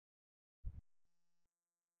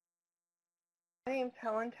My name is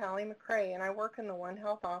Helen Talley McCrae, and I work in the One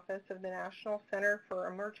Health Office of the National Center for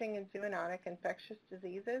Emerging and Zoonotic Infectious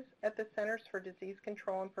Diseases at the Centers for Disease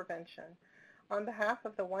Control and Prevention. On behalf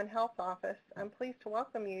of the One Health Office, I'm pleased to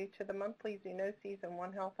welcome you to the monthly Zoonoses and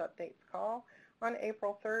One Health Updates call on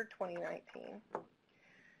April 3, 2019.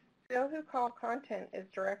 ZOHU call content is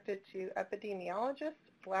directed to epidemiologists,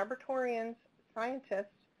 laboratorians,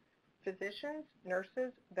 scientists, physicians,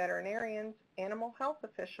 nurses, veterinarians, animal health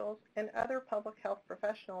officials, and other public health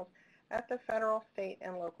professionals at the federal, state,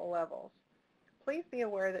 and local levels. Please be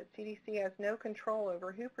aware that CDC has no control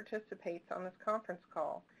over who participates on this conference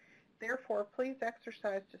call. Therefore, please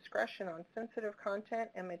exercise discretion on sensitive content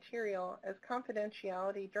and material, as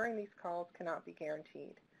confidentiality during these calls cannot be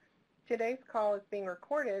guaranteed. Today's call is being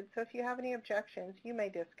recorded, so if you have any objections, you may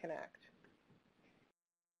disconnect.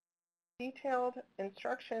 Detailed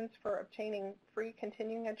instructions for obtaining free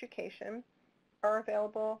continuing education are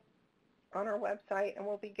available on our website and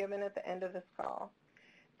will be given at the end of this call.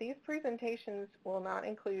 These presentations will not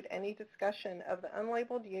include any discussion of the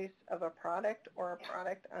unlabeled use of a product or a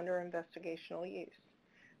product under investigational use.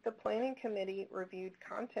 The Planning Committee reviewed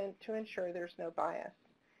content to ensure there's no bias.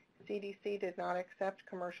 CDC did not accept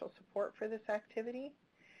commercial support for this activity.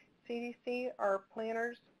 CDC, our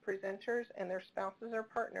planners, presenters, and their spouses or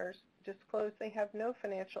partners disclose they have no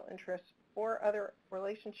financial interests or other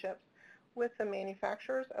relationships with the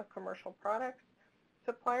manufacturers of commercial products,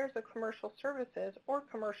 suppliers of commercial services, or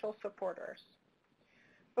commercial supporters.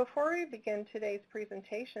 Before we begin today's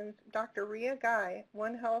presentations, Dr. Ria Guy,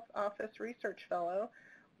 One Health Office Research Fellow,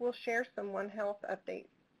 will share some One Health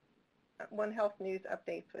News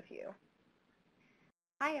updates with you.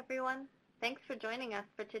 Hi everyone. Thanks for joining us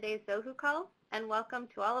for today's ZOHU call, and welcome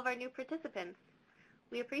to all of our new participants.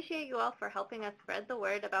 We appreciate you all for helping us spread the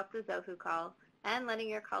word about the ZOHU call and letting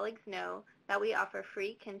your colleagues know that we offer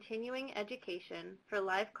free continuing education for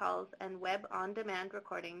live calls and web on-demand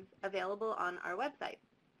recordings available on our website.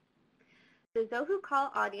 The ZOHU call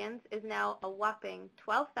audience is now a whopping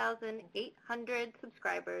 12,800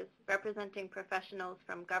 subscribers, representing professionals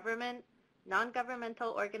from government,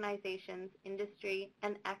 non-governmental organizations, industry,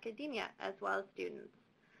 and academia, as well as students.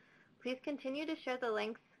 Please continue to share the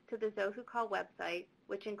links to the ZOHU call website,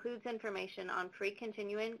 which includes information on free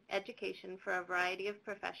continuing education for a variety of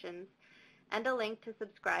professions, and a link to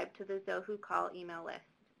subscribe to the ZOHU call email list.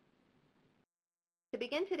 To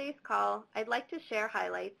begin today's call, I'd like to share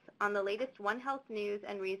highlights on the latest One Health news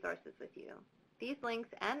and resources with you. These links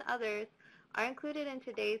and others are included in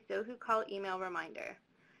today's ZOHU call email reminder.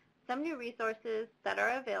 Some new resources that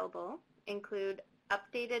are available include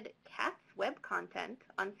updated CATS web content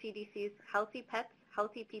on CDC's Healthy Pets,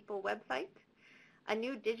 Healthy People website, a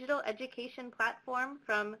new digital education platform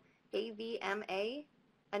from AVMA,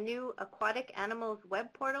 a new aquatic animals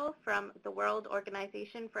web portal from the World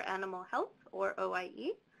Organization for Animal Health, or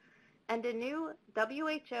OIE, and a new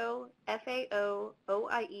WHO FAO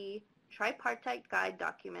OIE tripartite guide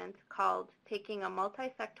document called Taking a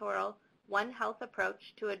Multisectoral One Health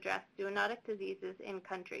Approach to Address Zoonotic Diseases in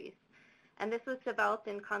Countries. And this was developed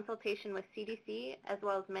in consultation with CDC as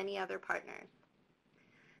well as many other partners.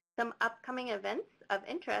 Some upcoming events of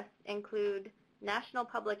interest include National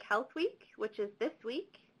Public Health Week, which is this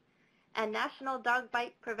week, and National Dog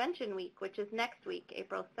Bite Prevention Week, which is next week,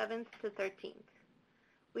 April 7th to 13th.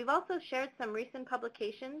 We've also shared some recent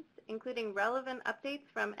publications, including relevant updates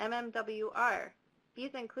from MMWR.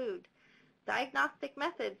 These include diagnostic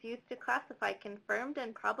methods used to classify confirmed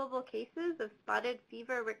and probable cases of spotted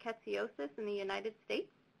fever rickettsiosis in the United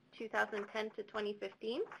States, 2010 to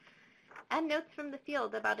 2015, and notes from the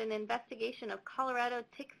field about an investigation of Colorado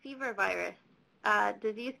tick fever virus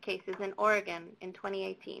disease cases in Oregon in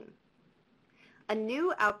 2018. A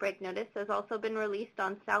new outbreak notice has also been released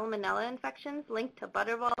on salmonella infections linked to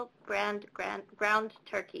Butterball ground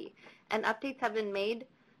turkey, and updates have been made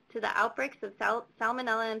to the outbreaks of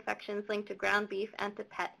salmonella infections linked to ground beef and to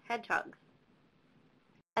pet hedgehogs.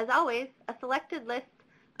 As always, a selected list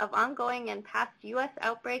of ongoing and past U.S.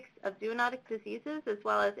 outbreaks of zoonotic diseases, as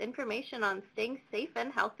well as information on staying safe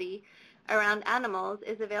and healthy around animals,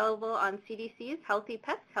 is available on CDC's Healthy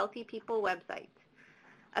Pets, Healthy People website.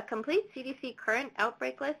 A complete CDC current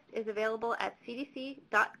outbreak list is available at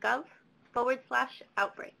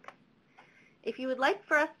cdc.gov/outbreak. If you would like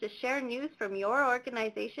for us to share news from your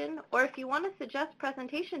organization, or if you want to suggest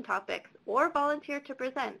presentation topics or volunteer to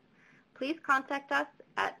present, please contact us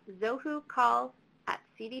at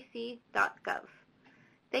zohucall@cdc.gov.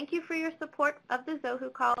 Thank you for your support of the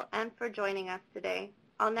ZOHU call and for joining us today.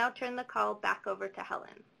 I'll now turn the call back over to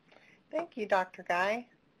Helen. Thank you, Dr. Guy.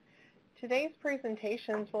 Today's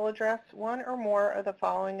presentations will address one or more of the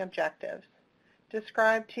following objectives: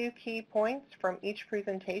 Describe 2 key points from each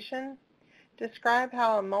presentation. Describe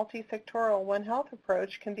how a multi-sectoral One Health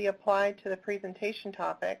approach can be applied to the presentation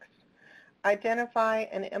topics. Identify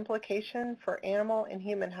an implication for animal and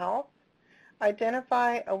human health.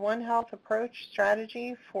 Identify a One Health approach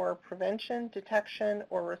strategy for prevention, detection,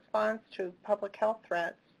 or response to public health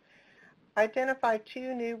threats. Identify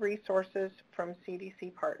 2 new resources from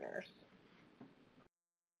CDC partners.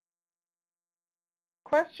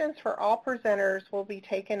 Questions for all presenters will be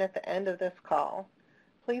taken at the end of this call.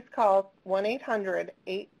 Please call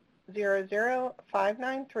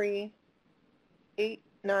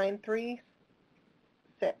 1-800-800-593-8936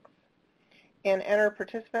 and enter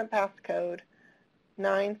participant passcode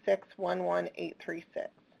 9611836.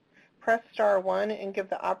 Press star 1 and give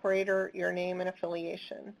the operator your name and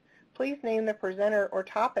affiliation. Please name the presenter or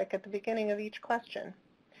topic at the beginning of each question.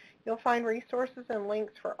 You'll find resources and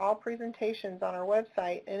links for all presentations on our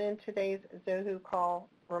website and in today's ZOHU call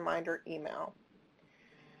reminder email.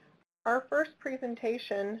 Our first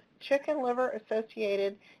presentation, chicken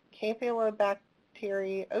liver-associated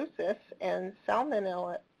campylobacteriosis and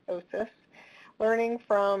salmonellosis, learning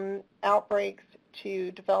from outbreaks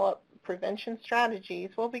to develop prevention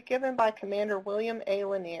strategies, will be given by Commander William A.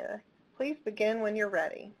 Lanier. Please begin when you're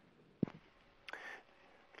ready.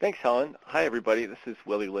 Thanks, Helen. Hi, everybody. This is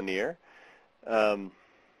Willie Lanier. I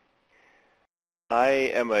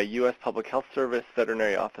am a U.S. Public Health Service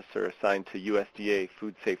veterinary officer assigned to USDA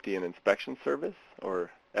Food Safety and Inspection Service, or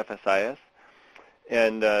FSIS.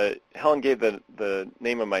 And Helen gave the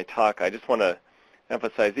name of my talk. I just want to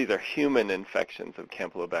emphasize these are human infections of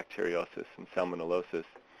campylobacteriosis and salmonellosis.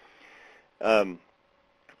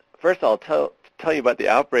 First, I'll tell you about the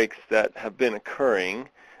outbreaks that have been occurring,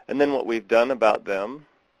 and then what we've done about them,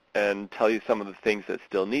 and tell you some of the things that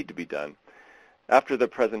still need to be done. After the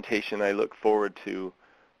presentation, I look forward to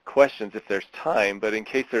questions if there's time, but in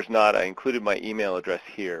case there's not, I included my email address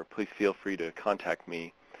here. Please feel free to contact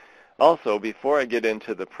me. Also, before I get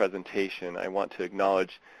into the presentation, I want to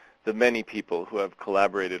acknowledge the many people who have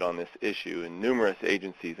collaborated on this issue in numerous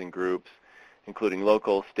agencies and groups, including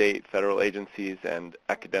local, state, federal agencies, and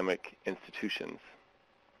academic institutions.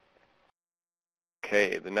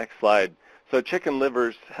 Okay, the next slide. So chicken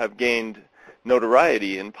livers have gained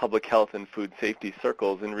notoriety in public health and food safety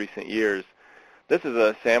circles in recent years. This is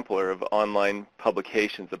a sampler of online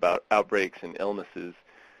publications about outbreaks and illnesses.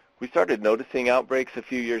 We started noticing outbreaks a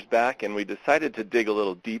few years back, and we decided to dig a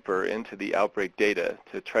little deeper into the outbreak data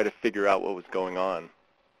to try to figure out what was going on.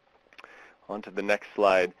 On to the next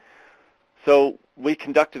slide. So we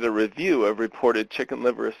conducted a review of reported chicken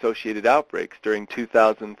liver-associated outbreaks during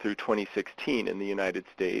 2000 through 2016 in the United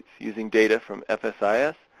States using data from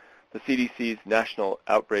FSIS, the CDC's National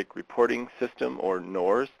Outbreak Reporting System, or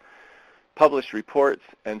NORS, published reports,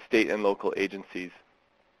 and state and local agencies.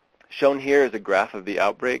 Shown here is a graph of the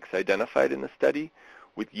outbreaks identified in the study,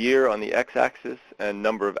 with year on the x-axis and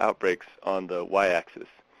number of outbreaks on the y-axis.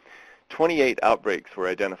 28 outbreaks were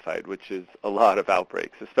identified, which is a lot of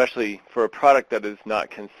outbreaks, especially for a product that is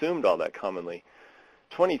not consumed all that commonly.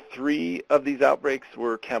 23 of these outbreaks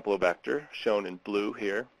were Campylobacter, shown in blue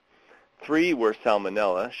here. 3 were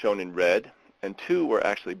Salmonella, shown in red, and 2 were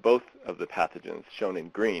actually both of the pathogens, shown in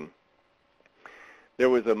green. There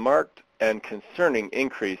was a marked and concerning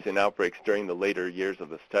increase in outbreaks during the later years of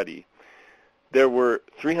the study. There were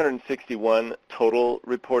 361 total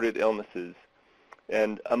reported illnesses,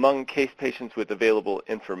 and among case patients with available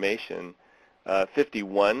information,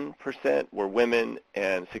 51% were women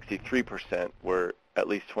and 63% were at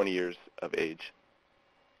least 20 years of age.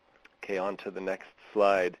 Okay, on to the next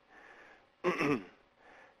slide.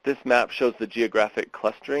 This map shows the geographic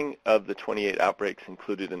clustering of the 28 outbreaks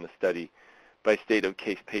included in the study by state of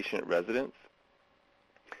case patient residence.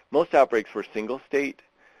 Most outbreaks were single state,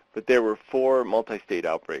 but there were 4 multi-state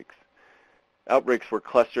outbreaks. Outbreaks were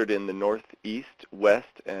clustered in the Northeast,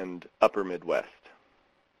 West, and Upper Midwest.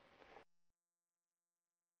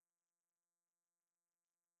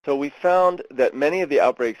 So we found that many of the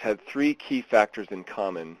outbreaks had 3 key factors in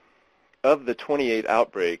common. Of the 28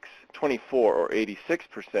 outbreaks, 24 or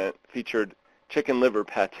 86% featured chicken liver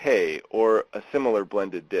pate or a similar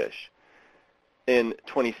blended dish. In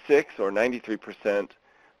 26 or 93%,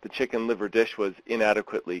 the chicken liver dish was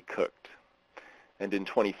inadequately cooked. And in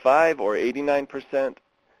 25 or 89%,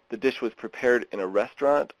 the dish was prepared in a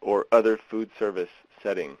restaurant or other food service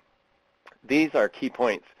setting. These are key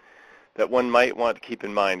points that one might want to keep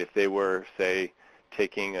in mind if they were, say,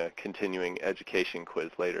 taking a continuing education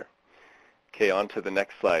quiz later. Okay, on to the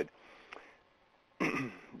next slide.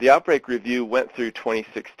 The outbreak review went through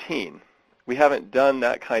 2016. We haven't done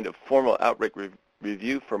that kind of formal outbreak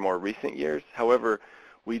review for more recent years. However,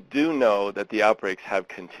 we do know that the outbreaks have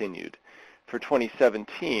continued. For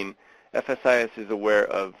 2017, FSIS is aware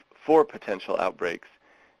of 4 potential outbreaks,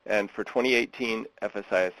 and for 2018,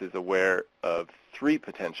 FSIS is aware of 3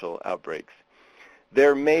 potential outbreaks.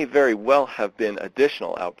 There may very well have been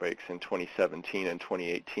additional outbreaks in 2017 and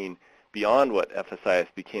 2018 beyond what FSIS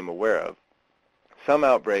became aware of. Some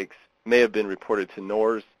outbreaks may have been reported to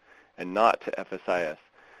NORS and not to FSIS.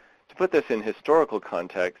 To put this in historical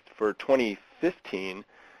context, for 2015,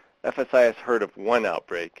 FSIS heard of 1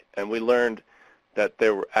 outbreak, and we learned that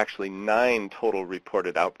there were actually 9 total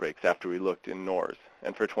reported outbreaks after we looked in NORS.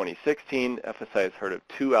 And for 2016, FSIS heard of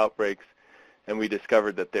 2 outbreaks, and we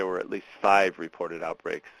discovered that there were at least 5 reported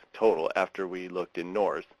outbreaks total after we looked in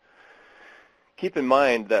NORS. Keep in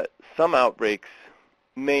mind that some outbreaks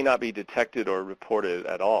may not be detected or reported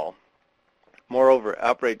at all. Moreover,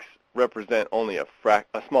 outbreaks represent only a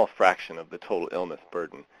small fraction of the total illness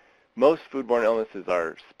burden. Most foodborne illnesses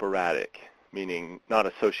are sporadic, meaning not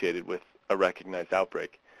associated with a recognized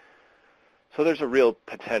outbreak. So there's a real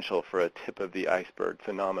potential for a tip of the iceberg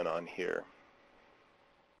phenomenon here.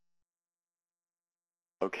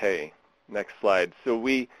 Okay, next slide. So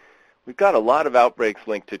we've got a lot of outbreaks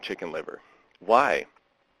linked to chicken liver. Why?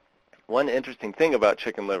 One interesting thing about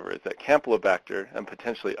chicken liver is that Campylobacter and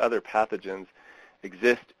potentially other pathogens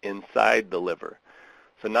exist inside the liver.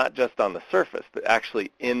 So not just on the surface, but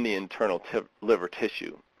actually in the internal liver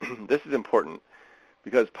tissue. This is important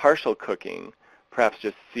because partial cooking, perhaps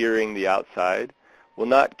just searing the outside, will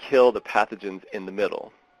not kill the pathogens in the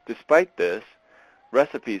middle. Despite this,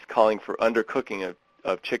 recipes calling for undercooking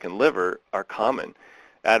of chicken liver are common,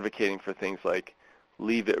 advocating for things like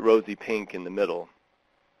leave it rosy pink in the middle.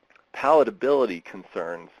 Palatability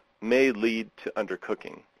concerns may lead to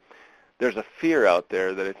undercooking. There's a fear out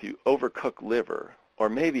there that if you overcook liver, or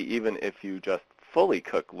maybe even if you just fully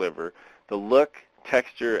cook liver, the look,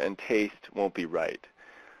 texture, and taste won't be right.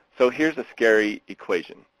 So here's a scary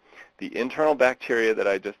equation. The internal bacteria that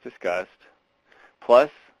I just discussed,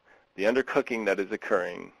 plus the undercooking that is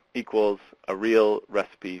occurring, equals a real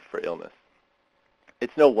recipe for illness.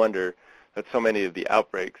 It's no wonder that so many of the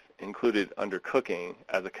outbreaks included undercooking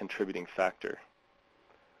as a contributing factor.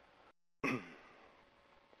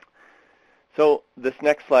 So this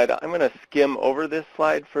next slide, I'm going to skim over this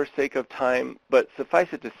slide for sake of time, but suffice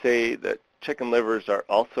it to say that chicken livers are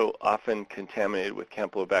also often contaminated with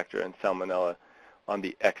Campylobacter and Salmonella on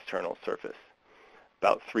the external surface.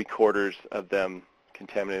 About 3/4 of them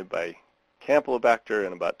contaminated by Campylobacter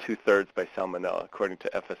and about 2/3 by Salmonella, according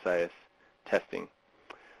to FSIS testing.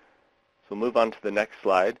 So we'll move on to the next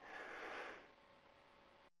slide.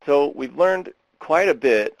 So we've learned quite a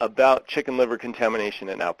bit about chicken liver contamination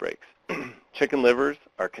and outbreaks. Chicken livers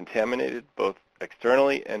are contaminated both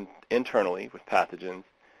externally and internally with pathogens,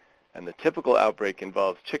 and the typical outbreak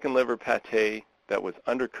involves chicken liver pate that was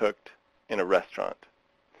undercooked in a restaurant.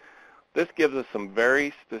 This gives us some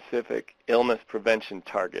very specific illness prevention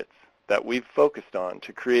targets that we've focused on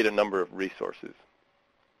to create a number of resources.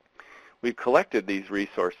 We've collected these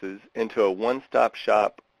resources into a one-stop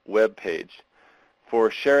shop web page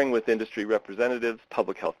for sharing with industry representatives,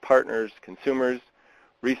 public health partners, consumers,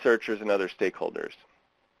 researchers, and other stakeholders.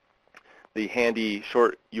 The handy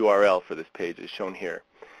short URL for this page is shown here.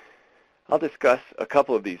 I'll discuss a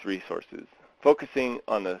couple of these resources. Focusing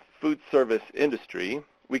on the food service industry,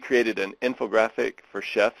 we created an infographic for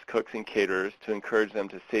chefs, cooks, and caterers to encourage them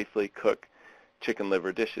to safely cook chicken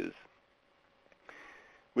liver dishes.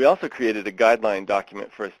 We also created a guideline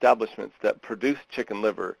document for establishments that produce chicken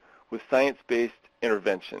liver with science-based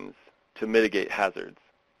interventions to mitigate hazards.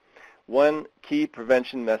 One key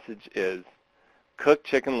prevention message is cook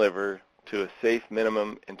chicken liver to a safe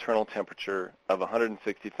minimum internal temperature of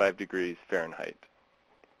 165 degrees Fahrenheit.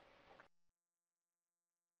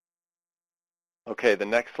 Okay, the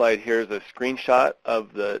next slide here is a screenshot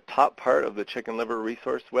of the top part of the chicken liver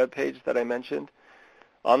resource webpage that I mentioned.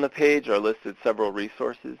 On the page are listed several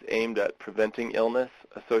resources aimed at preventing illness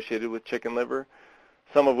associated with chicken liver,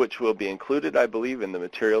 some of which will be included, I believe, in the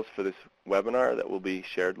materials for this webinar that will be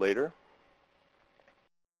shared later.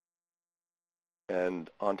 And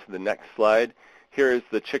on to the next slide. Here is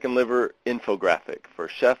the chicken liver infographic for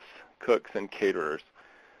chefs, cooks, and caterers.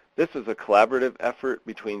 This is a collaborative effort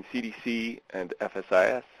between CDC and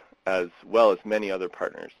FSIS, as well as many other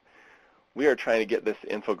partners. We are trying to get this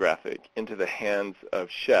infographic into the hands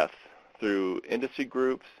of chefs through industry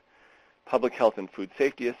groups, public health and food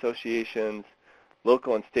safety associations,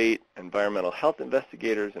 local and state environmental health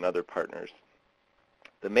investigators, and other partners.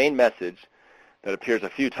 The main message that appears a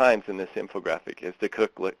few times in this infographic is to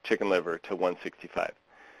cook chicken liver to 165.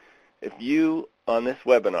 If you on this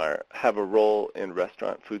webinar have a role in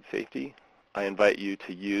restaurant food safety, I invite you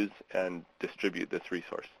to use and distribute this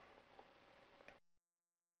resource.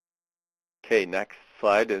 Okay, next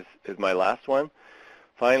slide is my last one.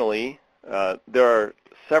 Finally, there are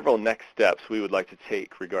several next steps we would like to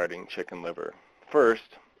take regarding chicken liver.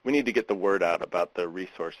 First, we need to get the word out about the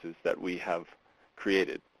resources that we have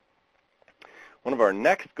created. One of our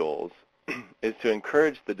next goals is to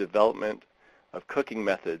encourage the development of cooking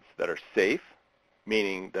methods that are safe,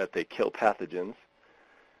 meaning that they kill pathogens,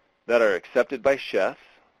 that are accepted by chefs,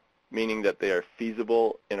 meaning that they are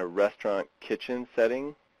feasible in a restaurant kitchen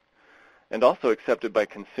setting, and also accepted by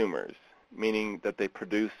consumers, meaning that they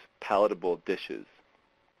produce palatable dishes.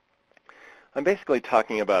 I'm basically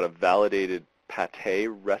talking about a validated pâté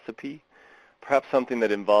recipe, perhaps something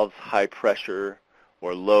that involves high pressure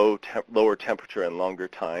or lower temperature and longer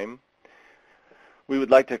time. We would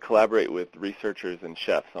like to collaborate with researchers and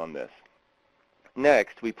chefs on this.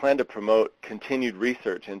 Next, we plan to promote continued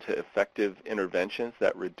research into effective interventions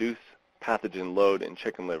that reduce pathogen load in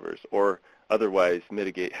chicken livers or otherwise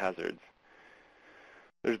mitigate hazards.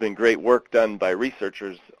 There's been great work done by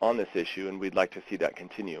researchers on this issue, and we'd like to see that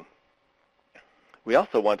continue. We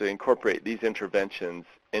also want to incorporate these interventions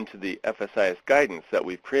into the FSIS guidance that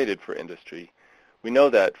we've created for industry. We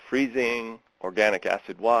know that freezing, organic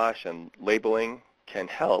acid wash, and labeling can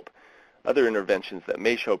help. Other interventions that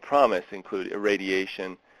may show promise include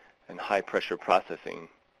irradiation and high-pressure processing.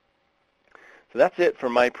 So that's it for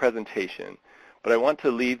my presentation, but I want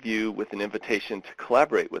to leave you with an invitation to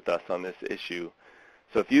collaborate with us on this issue.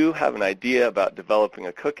 So if you have an idea about developing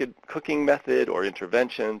a cooking method or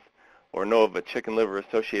interventions, or know of a chicken liver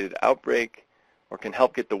associated outbreak, or can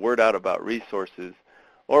help get the word out about resources,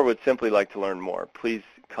 or would simply like to learn more, please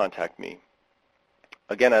contact me.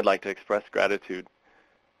 Again, I'd like to express gratitude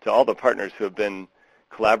to all the partners who have been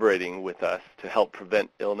collaborating with us to help prevent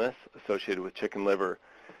illness associated with chicken liver,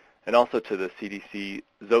 and also to the CDC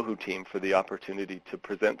ZOHU team for the opportunity to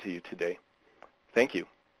present to you today. Thank you.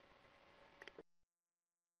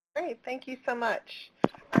 Great, thank you so much.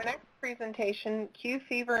 Our next presentation, Q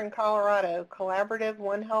Fever in Colorado, Collaborative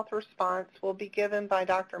One Health Response, will be given by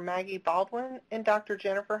Dr. Maggie Baldwin and Dr.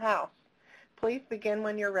 Jennifer House. Please begin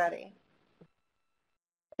when you're ready.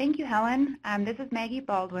 Thank you, Helen. This is Maggie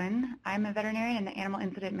Baldwin. I'm a veterinarian and the Animal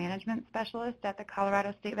Incident Management Specialist at the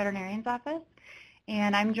Colorado State Veterinarian's Office,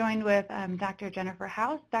 and I'm joined with Dr. Jennifer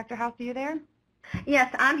House. Dr. House, are you there?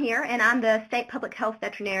 Yes, I'm here, and I'm the State Public Health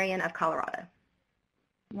Veterinarian of Colorado.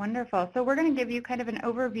 Wonderful. So we're going to give you kind of an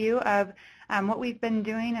overview of what we've been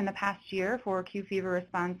doing in the past year for Q fever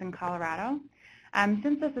response in Colorado.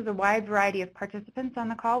 Since this is a wide variety of participants on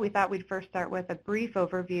the call, we thought we'd first start with a brief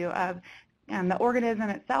overview of the organism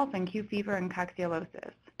itself and Q fever and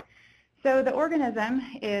coccidiosis. So the organism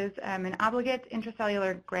is an obligate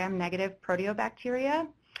intracellular gram-negative proteobacteria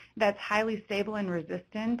that's highly stable and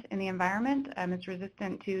resistant in the environment. It's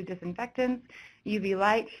resistant to disinfectants, UV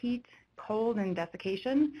light, heat, cold, and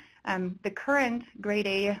desiccation. The current grade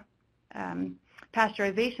A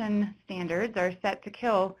pasteurization standards are set to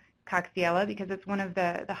kill Coxiella because it's one of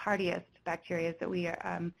the hardiest bacteria that we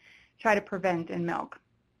try to prevent in milk.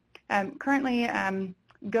 Currently,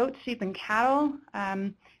 goats, sheep, and cattle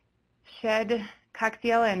shed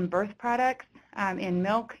Coxiella in birth products in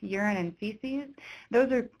milk, urine, and feces. Those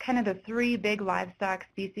are kind of the three big livestock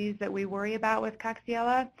species that we worry about with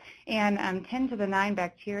Coxiella, and 10 to the 9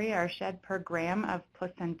 bacteria are shed per gram of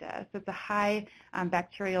placenta, so it's a high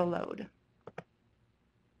bacterial load.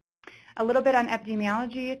 A little bit on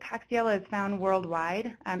epidemiology. Coxiella is found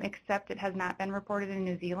worldwide, except it has not been reported in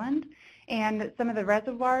New Zealand. And some of the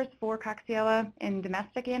reservoirs for Coxiella in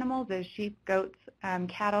domestic animals is sheep, goats,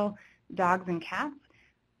 cattle, dogs, and cats.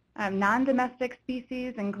 Non-domestic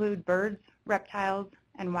species include birds, reptiles,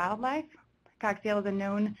 and wildlife. Coxiella is a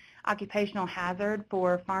known occupational hazard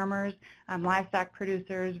for farmers, livestock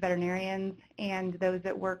producers, veterinarians, and those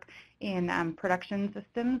that work in production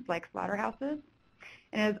systems like slaughterhouses.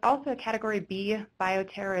 And it is also a Category B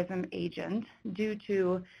bioterrorism agent due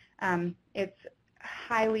to its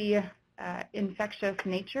highly infectious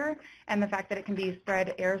nature and the fact that it can be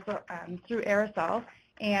spread through aerosol,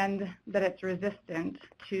 and that it's resistant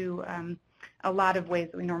to a lot of ways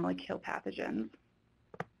that we normally kill pathogens.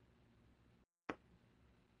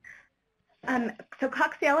 So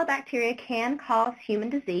Coxiella bacteria can cause human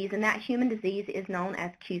disease, and that human disease is known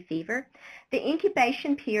as Q fever. The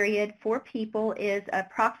incubation period for people is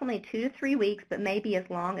approximately 2 to 3 weeks, but maybe as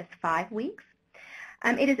long as 5 weeks.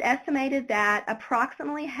 It is estimated that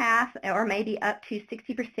approximately half or maybe up to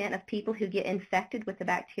 60% of people who get infected with the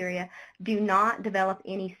bacteria do not develop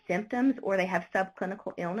any symptoms or they have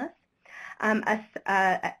subclinical illness.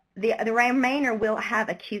 The remainder will have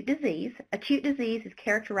acute disease. Acute disease is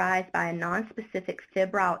characterized by a nonspecific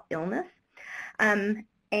febrile illness.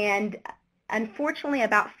 And unfortunately,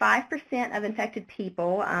 about 5% of infected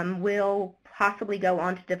people will possibly go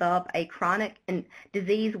on to develop a chronic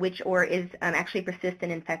disease or is actually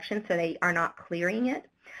persistent infection, so they are not clearing it.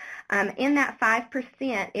 In that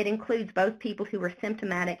 5%, it includes both people who were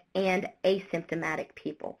symptomatic and asymptomatic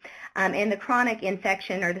people. And the chronic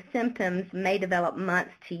infection or the symptoms may develop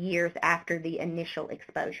months to years after the initial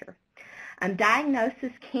exposure.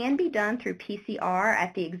 Diagnosis can be done through PCR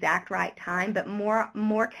at the exact right time, but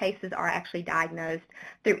more cases are actually diagnosed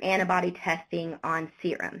through antibody testing on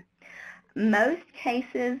serum. Most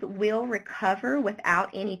cases will recover without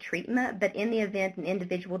any treatment, but in the event an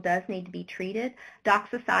individual does need to be treated,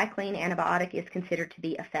 doxycycline antibiotic is considered to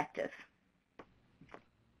be effective.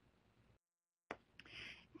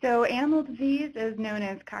 So animal disease is known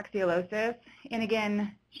as coccidiosis, and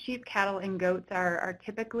again, sheep, cattle, and goats are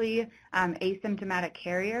typically asymptomatic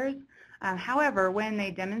carriers. However, when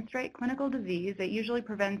they demonstrate clinical disease, it usually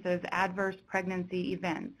prevents as adverse pregnancy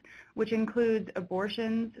events, which includes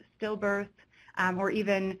abortions, stillbirths, or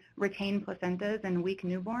even retained placentas and weak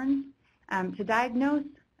newborns. To diagnose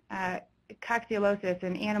coccidiosis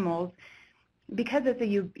in animals, because it's a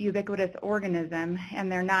ubiquitous organism and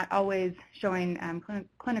they're not always showing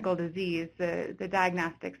clinical disease, the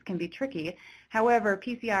diagnostics can be tricky. However,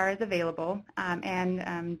 PCR is available,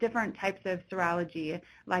 and different types of serology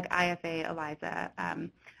like IFA, ELISA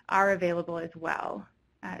are available as well.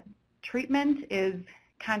 Treatment is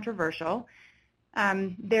controversial.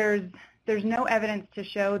 There's no evidence to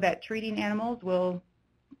show that treating animals will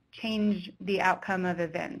change the outcome of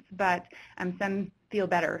events, but some feel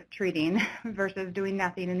better treating versus doing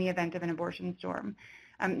nothing in the event of an abortion storm.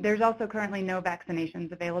 There's also currently no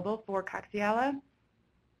vaccinations available for Coxiella.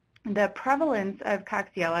 The prevalence of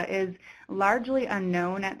Coxiella is largely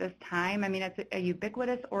unknown at this time. I mean, it's a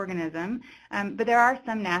ubiquitous organism, but there are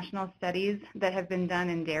some national studies that have been done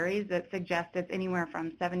in dairies that suggest it's anywhere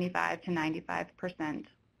from 75 to 95%.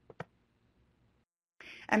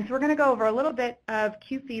 So we're going to go over a little bit of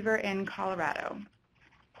Q fever in Colorado.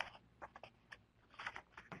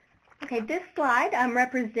 Okay, this slide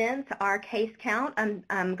represents our case count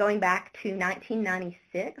going back to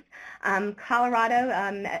 1996.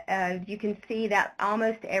 Colorado, you can see that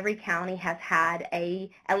almost every county has had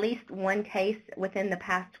at least one case within the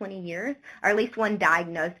past 20 years, or at least one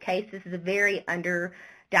diagnosed case. This is a very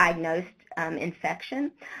underdiagnosed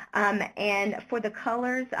infection. And for the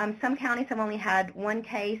colors, some counties have only had one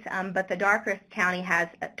case, but the darkest county has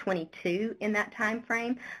 22 in that time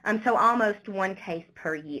frame, so almost one case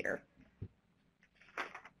per year.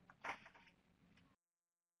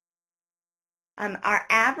 Our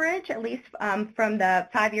average, at least from the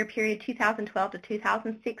 5-year period 2012 to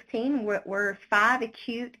 2016, were 5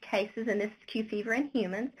 acute cases, and this is Q fever in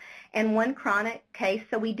humans, and 1 chronic case.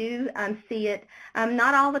 So we do see it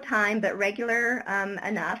not all the time, but regular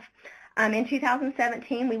enough. In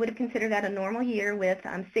 2017, we would have considered that a normal year with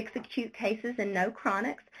 6 acute cases and no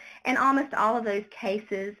chronics, and almost all of those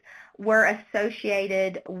cases were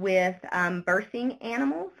associated with birthing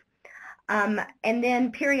animals. And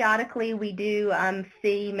then periodically we do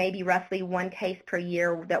see maybe roughly 1 case per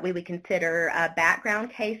year that we would consider a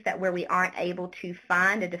background case, where we aren't able to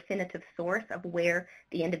find a definitive source of where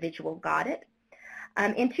the individual got it.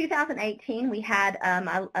 In 2018, we had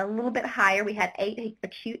a little bit higher. We had 8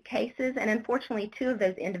 acute cases, and unfortunately 2 of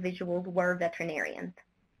those individuals were veterinarians.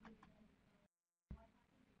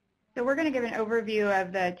 So we're going to give an overview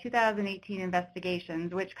of the 2018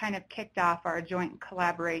 investigations, which kind of kicked off our joint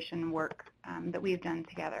collaboration work that we've done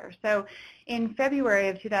together. So in February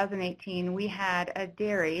of 2018, we had a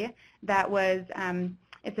dairy that was,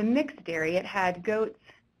 it's a mixed dairy. It had goats,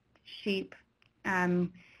 sheep,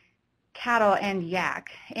 cattle, and yak.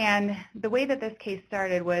 And the way that this case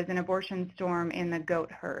started was an abortion storm in the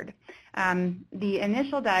goat herd. The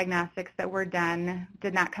initial diagnostics that were done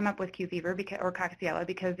did not come up with Q fever or Coxiella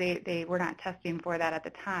because they were not testing for that at the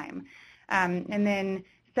time. And then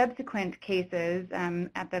subsequent cases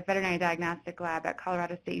at the veterinary diagnostic lab at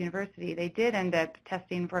Colorado State University, they did end up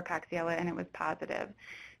testing for Coxiella, and it was positive.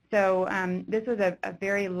 So this was a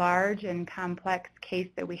very large and complex case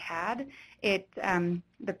that we had.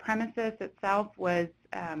 The premises itself was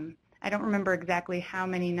I don't remember exactly how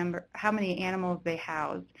many animals they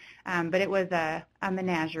housed, but it was a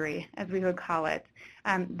menagerie, as we would call it.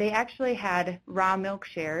 They actually had raw milk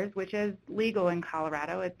shares, which is legal in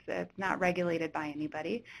Colorado. It's not regulated by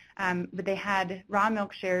anybody. But they had raw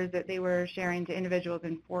milk shares that they were sharing to individuals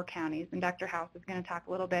in 4 counties. And Dr. House is going to talk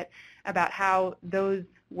a little bit about how those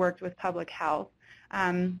worked with public health.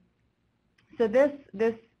 So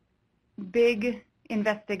this big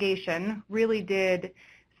investigation really did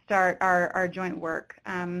start our joint work.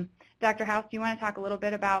 Dr. House, do you want to talk a little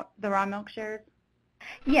bit about the raw milk shares?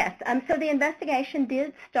 Yes, so the investigation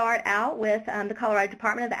did start out with the Colorado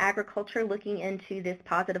Department of Agriculture looking into this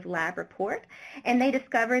positive lab report, and they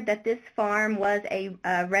discovered that this farm was a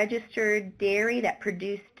registered dairy that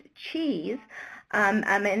produced cheese,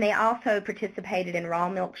 and they also participated in raw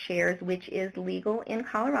milk shares, which is legal in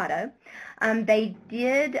Colorado. They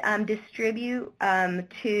did distribute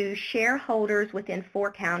to shareholders within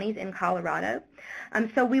 4 counties in Colorado.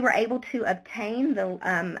 So we were able to obtain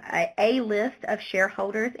a list of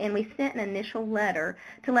shareholders, and we sent an initial letter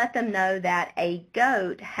to let them know that a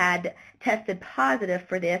goat had tested positive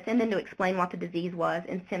for this, and then to explain what the disease was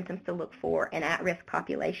and symptoms to look for in at-risk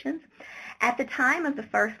populations. At the time of the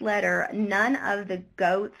first letter, none of the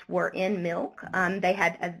goats were in milk.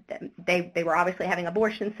 They were obviously having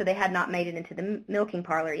abortions, so they had not made it into the milking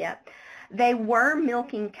parlor yet. They were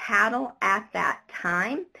milking cattle at that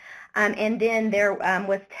time. And then there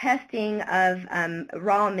was testing of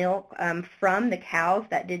raw milk from the cows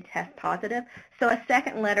that did test positive. So a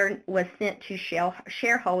second letter was sent to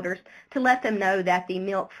shareholders to let them know that the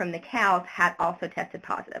milk from the cows had also tested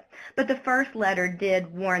positive. But the first letter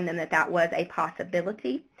did warn them that that was a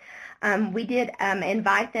possibility. We did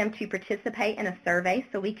invite them to participate in a survey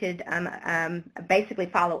so we could basically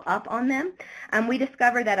follow up on them. We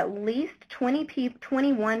discovered that at least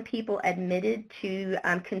 21 people admitted to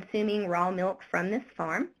consuming raw milk from this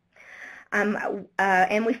farm.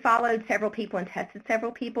 And we followed several people and tested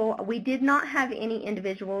several people. We did not have any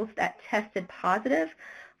individuals that tested positive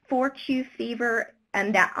for Q fever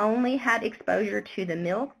and that only had exposure to the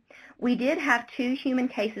milk. We did have 2 human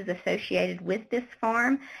cases associated with this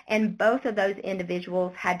farm, and both of those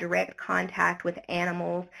individuals had direct contact with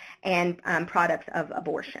animals and products of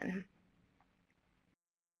abortion.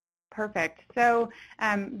 Perfect. So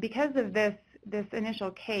because of this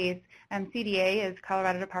initial case, CDA is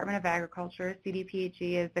Colorado Department of Agriculture,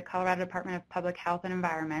 CDPHE is the Colorado Department of Public Health and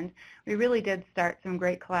Environment. We really did start some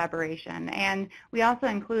great collaboration, and we also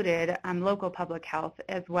included local public health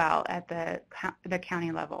as well at the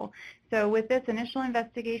county level. So with this initial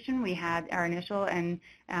investigation, we had our initial and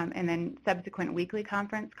then subsequent weekly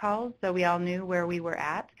conference calls, so we all knew where we were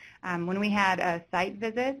at. When we had a site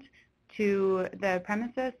visit to the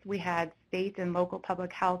premises, we had state and local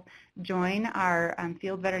public health join our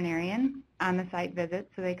field veterinarian on the site visit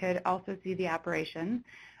so they could also see the operation.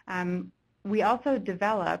 We also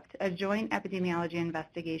developed a joint epidemiology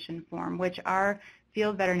investigation form, which our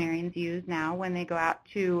field veterinarians use now when they go out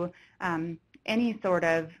to any sort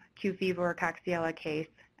of Q fever or Coxiella case.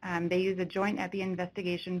 They use a joint epi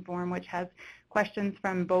investigation form, which has questions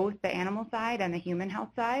from both the animal side and the human health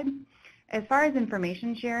side. As far as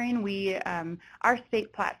information sharing, our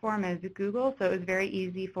state platform is Google, so it was very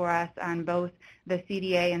easy for us on both the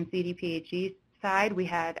CDA and CDPHE side. We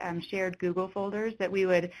had shared Google folders that we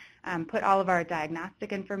would put all of our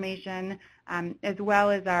diagnostic information as well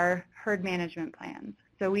as our herd management plans.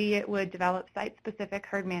 So we would develop site-specific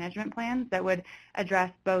herd management plans that would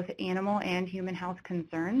address both animal and human health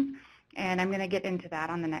concerns, and I'm going to get into that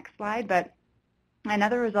on the next slide. But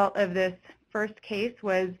another result of this first case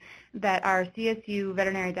was that our CSU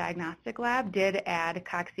veterinary diagnostic lab did add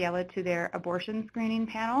Coxiella to their abortion screening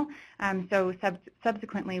panel. So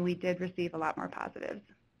subsequently, we did receive a lot more positives.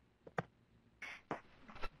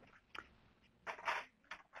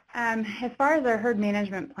 As far as our herd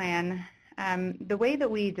management plan, the way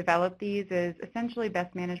that we develop these is essentially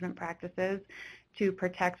best management practices to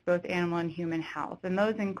protect both animal and human health. And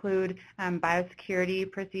those include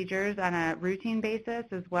biosecurity procedures on a routine basis,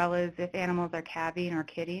 as well as if animals are calving or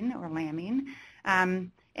kidding or lambing,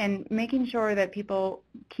 and making sure that people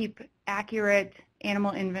keep accurate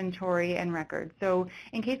animal inventory and records. So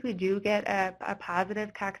in case we do get a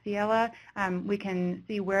positive Coxiella, we can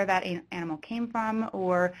see where that animal came from,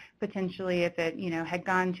 or potentially if it had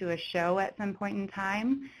gone to a show at some point in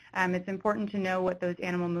time. It's important to know what those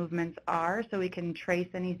animal movements are so we can trace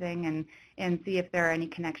anything and see if there are any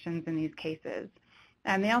connections in these cases.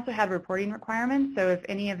 They also had reporting requirements, so if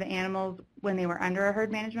any of the animals, when they were under a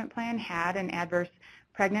herd management plan, had an adverse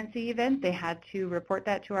pregnancy event, they had to report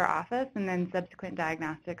that to our office, and then subsequent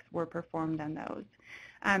diagnostics were performed on those.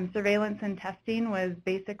 Surveillance and testing was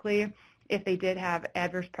basically if they did have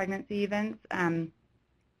adverse pregnancy events,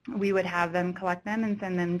 we would have them collect them and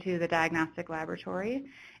send them to the diagnostic laboratory.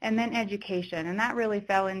 And then education, and that really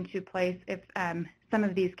fell into place if some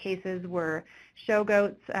of these cases were show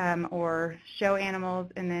goats or show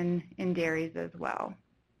animals, and then in dairies as well.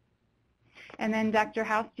 And then Dr.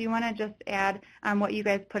 House, do you want to just add what you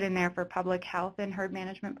guys put in there for public health and herd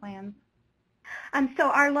management plans? So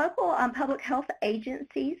our local public health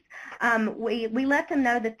agencies, we let them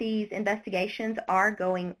know that these investigations are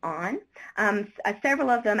going on. Several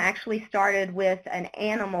of them actually started with an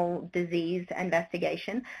animal disease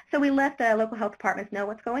investigation. So we let the local health departments know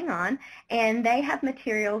what's going on, and they have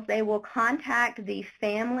materials. They will contact the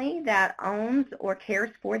family that owns or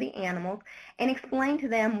cares for the animals and explain to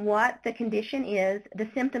them what the condition is, the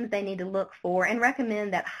symptoms they need to look for, and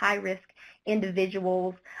recommend that high-risk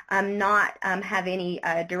individuals not have any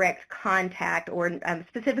direct contact or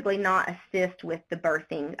specifically not assist with the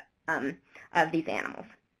birthing of these animals.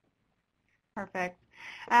 Perfect.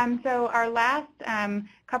 So our last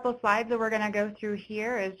couple slides that we're going to go through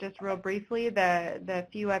here is just real briefly the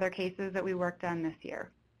few other cases that we worked on this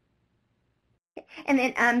year. And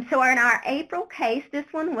then, so in our April case, this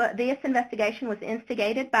investigation was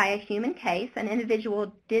instigated by a human case. An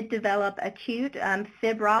individual did develop acute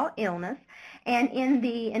febrile illness, and in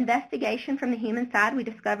the investigation from the human side, we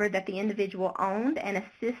discovered that the individual owned and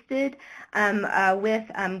assisted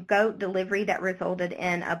with goat delivery that resulted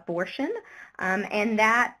in abortion. And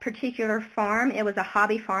that particular farm, it was a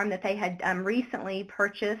hobby farm that they had recently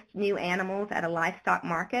purchased new animals at a livestock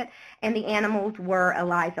market, and the animals were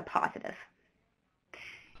ELISA positive.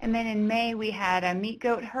 And then in May, we had a meat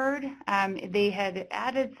goat herd. They had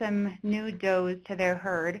added some new does to their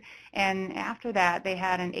herd, and after that, they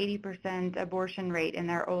had an 80% abortion rate in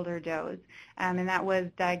their older does, and that was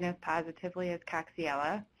diagnosed positively as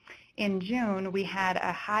Coxiella. In June, we had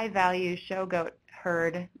a high-value show goat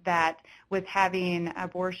herd that was having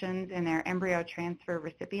abortions in their embryo transfer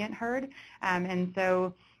recipient herd, and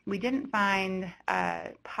so we didn't find a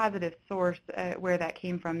positive source where that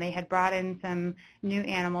came from. They had brought in some new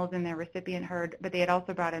animals in their recipient herd, but they had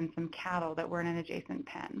also brought in some cattle that were in an adjacent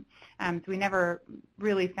pen. So we never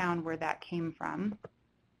really found where that came from.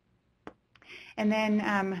 And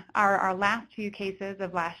then our last few cases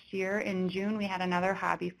of last year, in June, we had another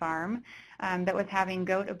hobby farm that was having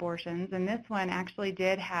goat abortions, and this one actually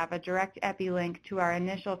did have a direct epi-link to our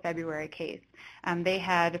initial February case. They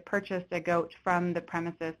had purchased a goat from the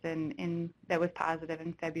premises that was positive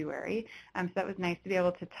in February, so that was nice to be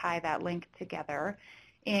able to tie that link together.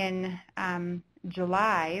 In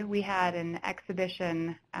July, we had an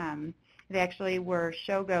exhibition. They actually were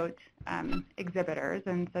show goat exhibitors,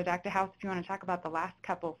 and so Dr. House, if you want to talk about the last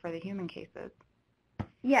couple for the human cases.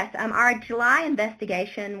 Yes, our July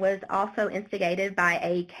investigation was also instigated by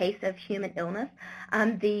a case of human illness.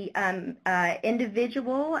 The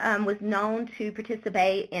individual was known to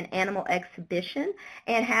participate in animal exhibition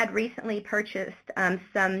and had recently purchased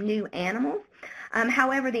some new animals.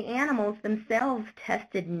 However, the animals themselves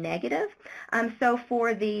tested negative. So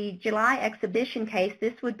for the July exhibition case,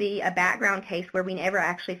 this would be a background case where we never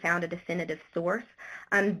actually found a definitive source.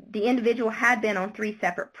 The individual had been on 3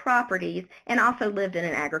 separate properties and also lived in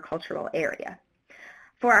an agricultural area.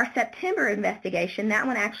 For our September investigation, that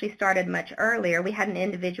one actually started much earlier. We had an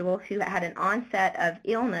individual who had an onset of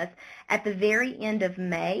illness at the very end of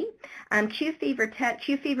May. Q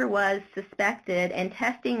fever was suspected, and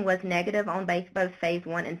testing was negative on both phase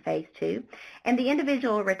 1 and phase 2. And the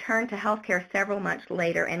individual returned to healthcare several months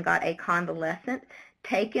later and got a convalescent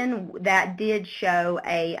taken that did show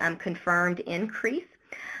a confirmed increase.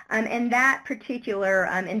 And that particular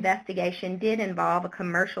investigation did involve a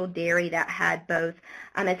commercial dairy that had both,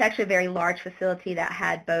 it's actually a very large facility that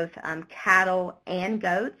had both cattle and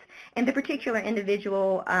goats. And the particular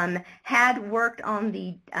individual had worked on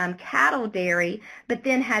the cattle dairy, but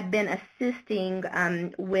then had been assisting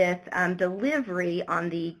with delivery on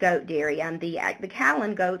the goat dairy. The cattle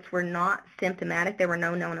and goats were not symptomatic. There were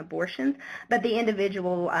no known abortions, but the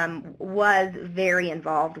individual was very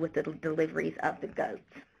involved with the deliveries of the goats.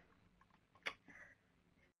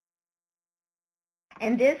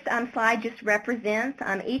 And this slide just represents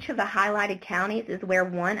each of the highlighted counties is where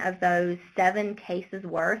one of those 7 cases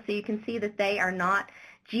were. So you can see that they are not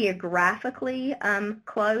geographically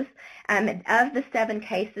close. Of the 7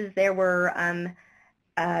 cases, there were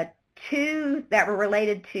 2 that were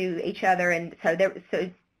related to each other, and so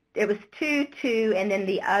it was 2, and then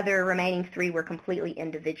the other remaining 3 were completely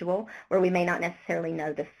individual, where we may not necessarily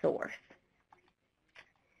know the source.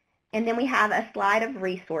 And then we have a slide of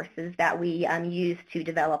resources that we use to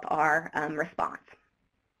develop our response.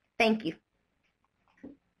 Thank you.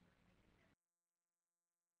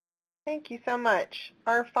 Thank you so much.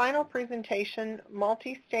 Our final presentation,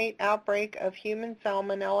 Multi-State Outbreak of Human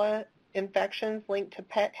Salmonella Infections Linked to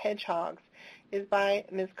Pet Hedgehogs, is by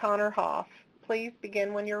Ms. Connor Hoff. Please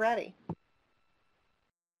begin when you're ready.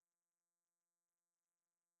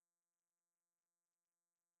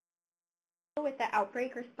 With the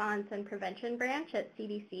Outbreak Response and Prevention Branch at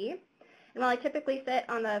CDC. And while I typically sit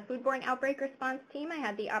on the foodborne outbreak response team, I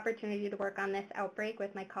had the opportunity to work on this outbreak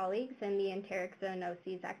with my colleagues in the enteric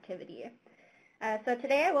zoonoses activity. So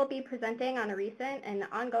today I will be presenting on a recent and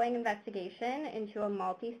ongoing investigation into a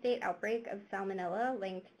multi-state outbreak of salmonella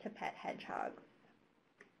linked to pet hedgehogs.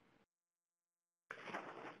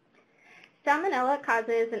 Salmonella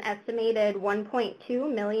causes an estimated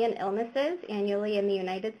 1.2 million illnesses annually in the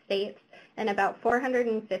United States and about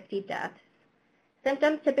 450 deaths.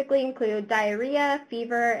 Symptoms typically include diarrhea,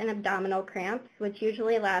 fever, and abdominal cramps, which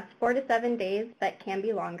usually last 4 to 7 days but can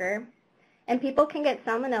be longer. And people can get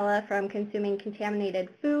salmonella from consuming contaminated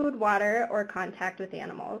food, water, or contact with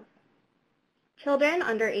animals. Children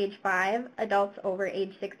under age 5, adults over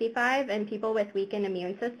age 65, and people with weakened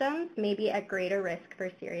immune systems may be at greater risk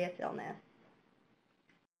for serious illness.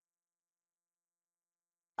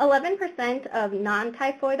 11% of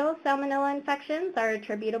non-typhoidal salmonella infections are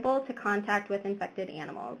attributable to contact with infected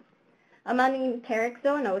animals. Among enteric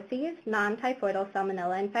zoonoses, non-typhoidal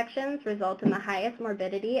salmonella infections result in the highest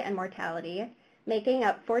morbidity and mortality, making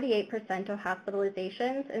up 48% of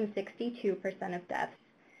hospitalizations and 62% of deaths,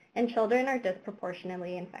 and children are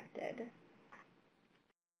disproportionately infected.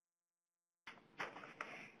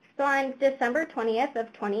 So on December 20th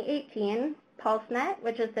of 2018, PulseNet,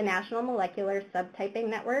 which is the National Molecular Subtyping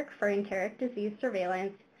Network for Enteric Disease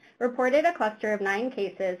Surveillance, reported a cluster of 9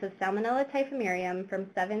 cases of Salmonella typhimurium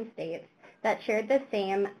from 7 states that shared the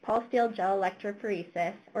same pulsed gel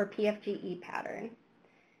electrophoresis, or PFGE, pattern.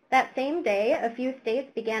 That same day, a few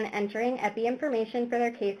states began entering EPI information for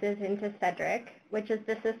their cases into CEDRIC, which is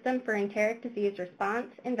the System for Enteric Disease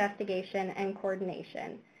Response, Investigation, and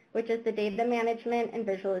Coordination, which is the data management and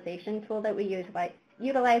visualization tool that we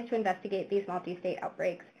utilize to investigate these multi-state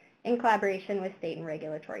outbreaks in collaboration with state and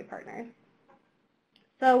regulatory partners.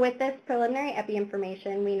 So with this preliminary EPI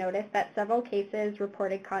information, we noticed that several cases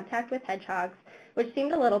reported contact with hedgehogs, which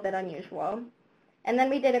seemed a little bit unusual. And then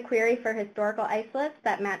we did a query for historical isolates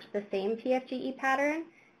that matched the same PFGE pattern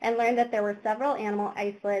and learned that there were several animal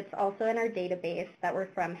isolates also in our database that were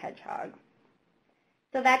from hedgehogs.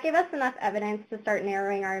 So that gave us enough evidence to start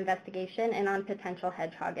narrowing our investigation in on potential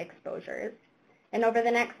hedgehog exposures. And over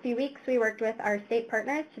the next few weeks, we worked with our state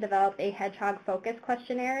partners to develop a hedgehog focus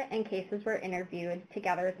questionnaire, and cases were interviewed to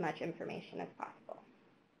gather as much information as possible.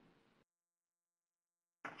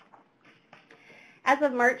 As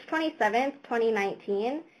of March 27,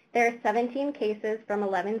 2019, there are 17 cases from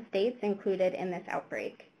 11 states included in this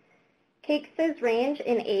outbreak. Cases range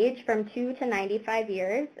in age from 2 to 95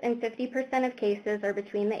 years, and 50% of cases are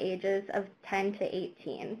between the ages of 10 to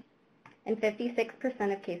 18, and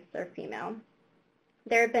 56% of cases are female.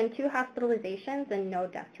 There have been 2 hospitalizations and no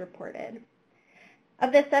deaths reported.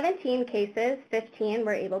 Of the 17 cases, 15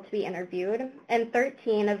 were able to be interviewed, and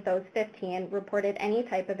 13 of those 15 reported any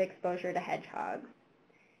type of exposure to hedgehogs.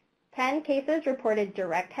 10 cases reported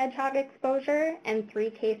direct hedgehog exposure, and 3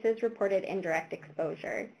 cases reported indirect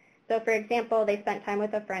exposure. So for example, they spent time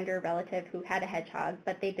with a friend or relative who had a hedgehog,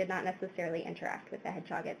 but they did not necessarily interact with the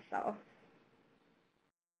hedgehog itself.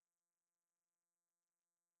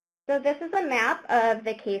 So this is a map of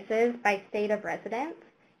the cases by state of residence.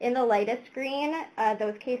 In the lightest green,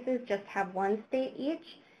 those cases just have 1 state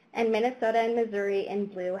each, and Minnesota and Missouri in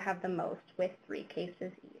blue have the most with 3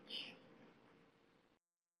 cases each.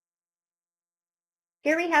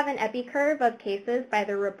 Here we have an EPI curve of cases by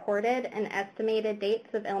the reported and estimated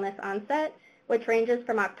dates of illness onset, which ranges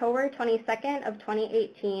from October 22nd of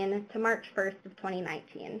 2018 to March 1st of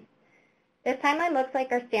 2019. This timeline looks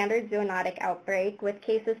like our standard zoonotic outbreak, with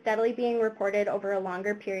cases steadily being reported over a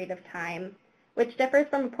longer period of time, which differs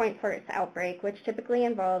from a point source outbreak, which typically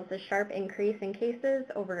involves a sharp increase in cases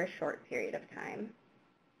over a short period of time.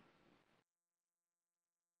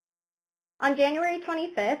 On January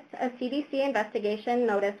 25th, a CDC investigation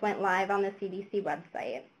notice went live on the CDC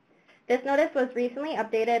website. This notice was recently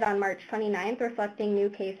updated on March 29th, reflecting new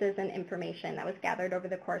cases and information that was gathered over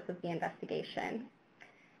the course of the investigation.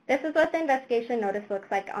 This is what the investigation notice looks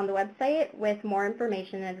like on the website, with more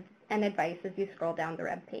information and advice as you scroll down the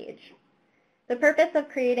web page. The purpose of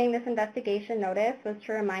creating this investigation notice was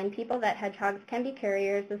to remind people that hedgehogs can be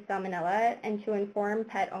carriers of salmonella and to inform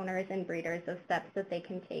pet owners and breeders of steps that they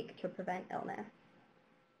can take to prevent illness.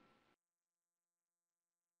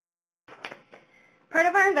 Part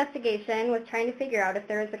of our investigation was trying to figure out if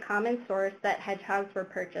there was a common source that hedgehogs were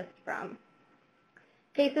purchased from.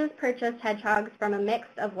 Cases purchased hedgehogs from a mix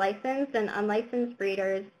of licensed and unlicensed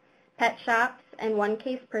breeders, pet shops, and one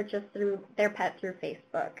case purchased their pet through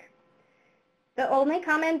Facebook. The only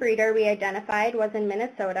common breeder we identified was in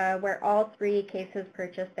Minnesota, where all 3 cases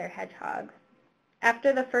purchased their hedgehogs.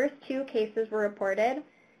 After the first 2 cases were reported,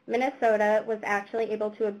 Minnesota was actually able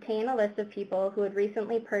to obtain a list of people who had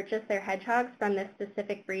recently purchased their hedgehogs from this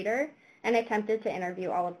specific breeder and attempted to interview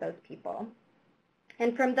all of those people.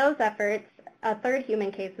 And from those efforts, a 3rd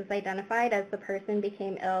human case was identified as the person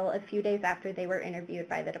became ill a few days after they were interviewed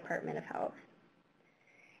by the Department of Health.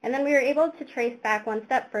 And then we were able to trace back one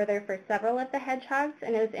step further for several of the hedgehogs,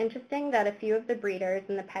 and it was interesting that a few of the breeders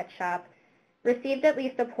in the pet shop received at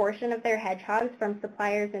least a portion of their hedgehogs from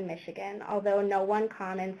suppliers in Michigan, although no one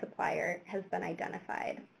common supplier has been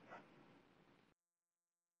identified.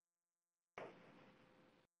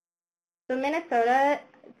 So Minnesota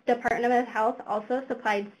Department of Health also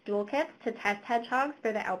supplied stool kits to test hedgehogs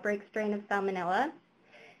for the outbreak strain of Salmonella,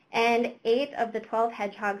 and 8 of the 12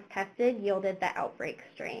 hedgehogs tested yielded the outbreak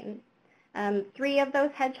strain. 3 of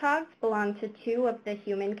those hedgehogs belonged to 2 of the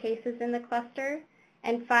human cases in the cluster,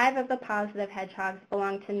 and 5 of the positive hedgehogs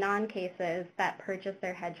belonged to non-cases that purchased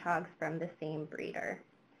their hedgehogs from the same breeder.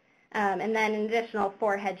 And then an additional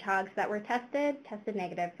 4 hedgehogs that were tested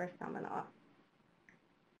negative for Salmonella.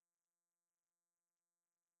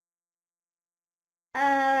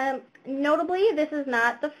 Notably, this is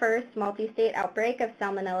not the first multi-state outbreak of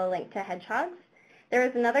Salmonella linked to hedgehogs. There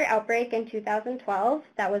was another outbreak in 2012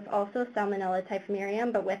 that was also Salmonella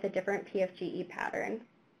typhimurium, but with a different PFGE pattern.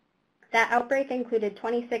 That outbreak included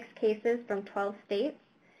 26 cases from 12 states,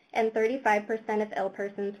 and 35% of ill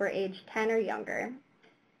persons were aged 10 or younger.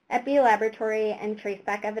 Epi laboratory and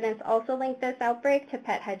traceback evidence also linked this outbreak to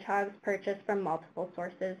pet hedgehogs purchased from multiple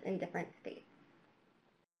sources in different states.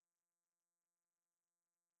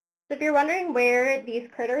 So if you're wondering where these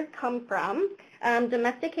critters come from,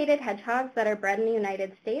 domesticated hedgehogs that are bred in the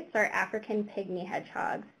United States are African pygmy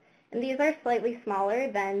hedgehogs. And these are slightly smaller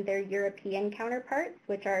than their European counterparts,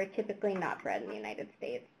 which are typically not bred in the United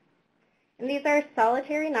States. And these are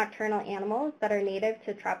solitary nocturnal animals that are native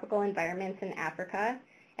to tropical environments in Africa,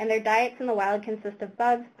 and their diets in the wild consist of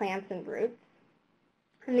bugs, plants, and roots.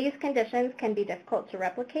 And these conditions can be difficult to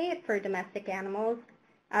replicate for domestic animals,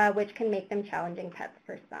 which can make them challenging pets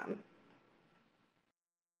for some.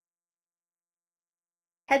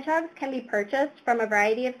 Hedgehogs can be purchased from a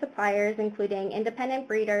variety of suppliers, including independent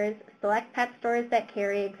breeders, select pet stores that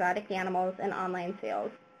carry exotic animals, and online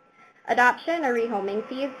sales. Adoption or rehoming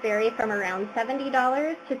fees vary from around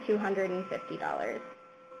 $70 to $250.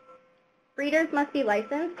 Breeders must be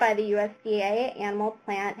licensed by the USDA Animal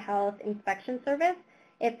Plant Health Inspection Service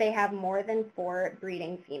if they have more than 4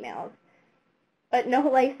 breeding females, but no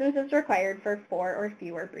license is required for 4 or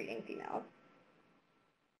fewer breeding females.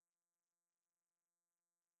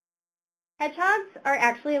 Hedgehogs are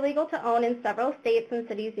actually illegal to own in several states and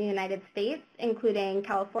cities in the United States, including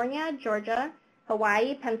California, Georgia,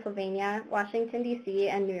 Hawaii, Pennsylvania, Washington, D.C.,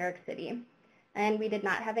 and New York City. And we did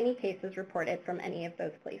not have any cases reported from any of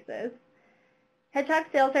those places. Hedgehog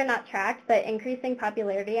sales are not tracked, but increasing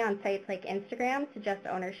popularity on sites like Instagram suggests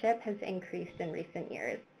ownership has increased in recent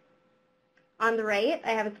years. On the right,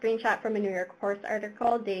 I have a screenshot from a New York Post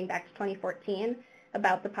article dating back to 2014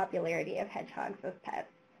 about the popularity of hedgehogs as pets.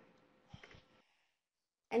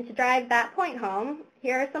 And to drive that point home,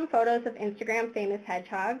 here are some photos of Instagram famous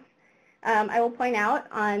hedgehogs. I will point out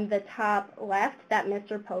on the top left that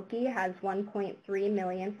Mr. Pokey has 1.3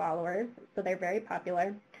 million followers, so they're very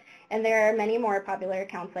popular. And there are many more popular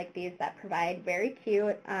accounts like these that provide very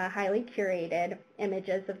cute, highly curated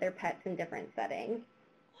images of their pets in different settings.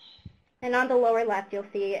 And on the lower left, you'll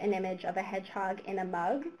see an image of a hedgehog in a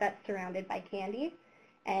mug that's surrounded by candy.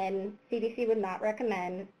 And CDC would not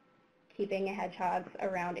recommend keeping hedgehogs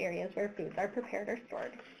around areas where foods are prepared or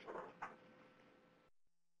stored.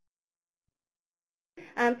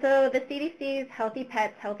 So the CDC's Healthy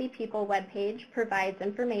Pets, Healthy People webpage provides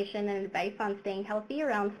information and advice on staying healthy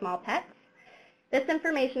around small pets. This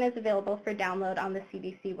information is available for download on the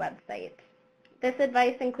CDC website. This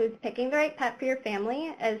advice includes picking the right pet for your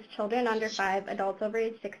family, as children under 5, adults over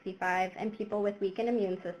age 65, and people with weakened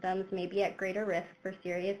immune systems may be at greater risk for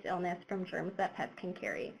serious illness from germs that pets can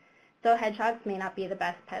carry. So hedgehogs may not be the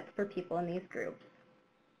best pets for people in these groups.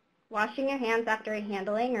 Washing your hands after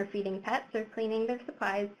handling or feeding pets or cleaning their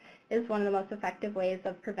supplies is one of the most effective ways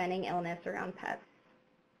of preventing illness around pets.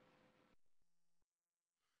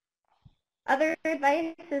 Other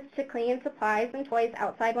advice is to clean supplies and toys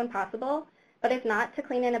outside when possible, but if not, to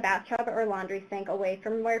clean in a bathtub or laundry sink away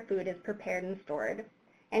from where food is prepared and stored,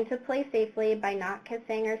 and to play safely by not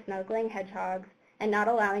kissing or snuggling hedgehogs and not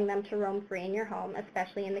allowing them to roam free in your home,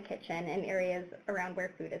 especially in the kitchen and areas around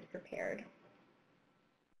where food is prepared.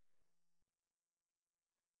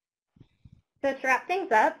 So to wrap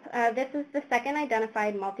things up, this is the second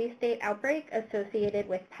identified multi-state outbreak associated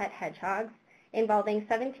with pet hedgehogs, involving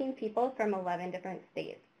 17 people from 11 different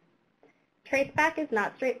states. Traceback is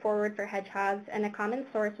not straightforward for hedgehogs, and a common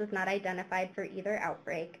source was not identified for either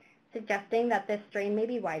outbreak, suggesting that this strain may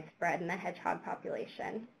be widespread in the hedgehog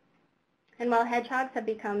population. And while hedgehogs have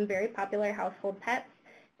become very popular household pets,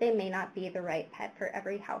 they may not be the right pet for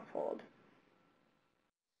every household.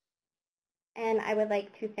 And I would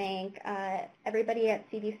like to thank everybody at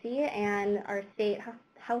CDC and our state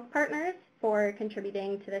health partners for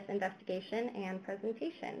contributing to this investigation and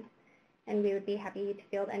presentation. And we would be happy to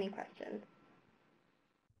field any questions.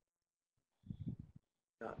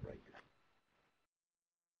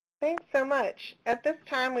 Thanks so much. At this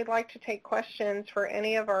time, we'd like to take questions for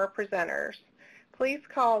any of our presenters. Please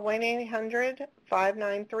call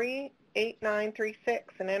 1-800-593-8936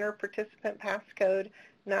 and enter participant passcode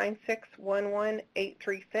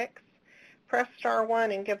 9611836. Press star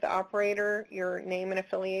 1 and give the operator your name and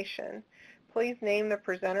affiliation. Please name the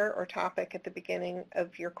presenter or topic at the beginning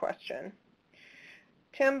of your question.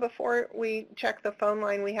 Tim, before we check the phone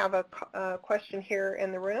line, we have a question here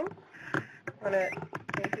in the room. I want to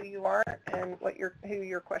say who you are and who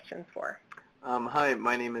your question's for. Hi,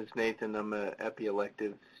 my name is Nathan. I'm an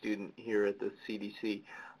epi-elective student here at the CDC.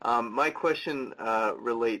 My question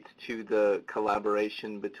relates to the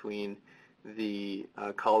collaboration between the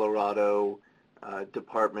Colorado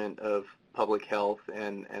Department of Public Health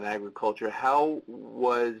and Agriculture. How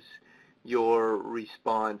was your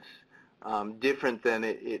response different than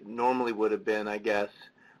it normally would have been, I guess?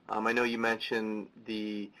 I know you mentioned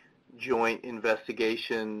the joint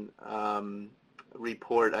investigation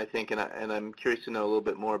report, I think, and I'm curious to know a little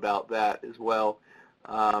bit more about that as well,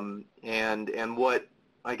 and what,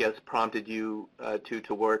 I guess, prompted you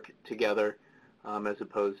to work together as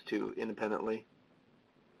opposed to independently.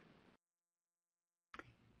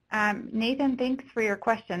 Nathan, thanks for your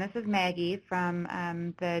question. This is Maggie from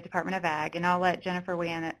the Department of Ag, and I'll let Jennifer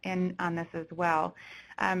weigh in on this as well.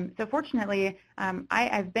 So fortunately,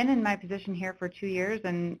 I've been in my position here for 2 years,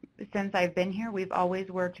 and since I've been here, we've always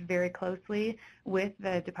worked very closely with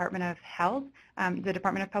the Department of Health, the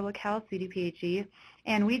Department of Public Health, CDPHE,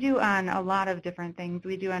 and we do on a lot of different things.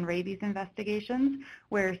 We do on rabies investigations,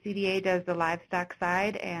 where CDA does the livestock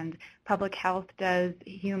side and Public Health does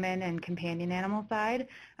human and companion animal side.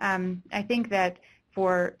 I think that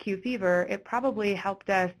for Q fever, it probably helped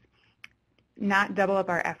us not double up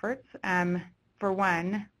our efforts, for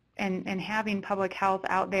one, and having Public Health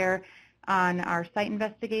out there on our site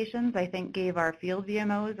investigations, I think, gave our field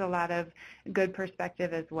VMOs a lot of good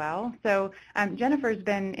perspective as well. So Jennifer's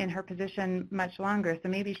been in her position much longer, so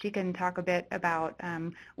maybe she can talk a bit about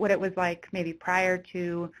what it was like maybe prior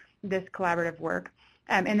to this collaborative work.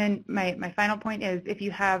 And then my final point is, if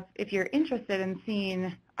you're interested in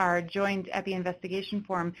seeing our joint EPI investigation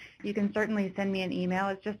form, you can certainly send me an email.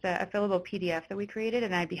 It's just a fillable PDF that we created,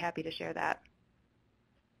 and I'd be happy to share that.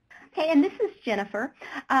 Hey, and this is Jennifer.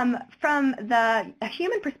 From the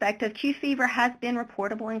human perspective, Q fever has been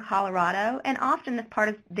reportable in Colorado, and often as part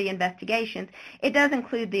of the investigations, it does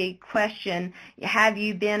include the question, have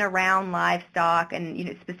you been around livestock and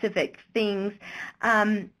specific things.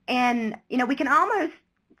 And we can almost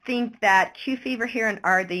think that Q fever here,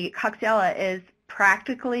 or the Coxiella, is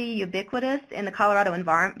practically ubiquitous in the Colorado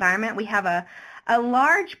environment. We have a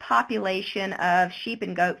large population of sheep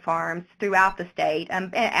and goat farms throughout the state,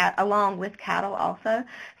 along with cattle also.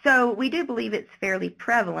 So we do believe it's fairly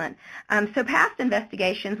prevalent. So past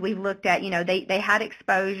investigations, we've looked at, they had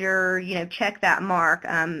exposure, check that mark,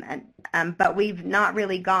 but we've not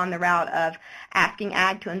really gone the route of asking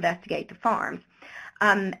ag to investigate the farms.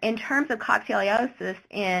 In terms of coccidiosis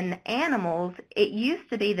in animals, it used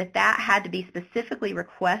to be that had to be specifically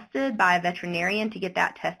requested by a veterinarian to get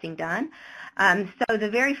that testing done. So the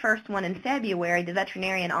very first one in February, the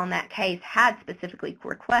veterinarian on that case had specifically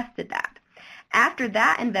requested that. After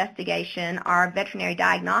that investigation, our veterinary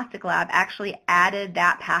diagnostic lab actually added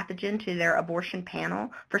that pathogen to their abortion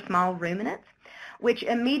panel for small ruminants. which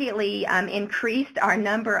immediately increased our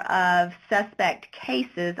number of suspect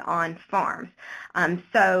cases on farms.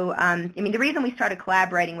 The reason we started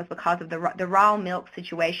collaborating was because of the raw milk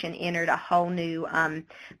situation entered a whole new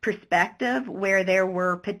perspective where there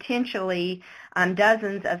were potentially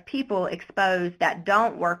dozens of people exposed that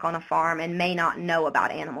don't work on a farm and may not know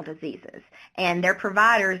about animal diseases. And their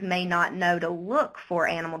providers may not know to look for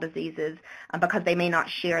animal diseases because they may not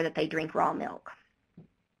share that they drink raw milk.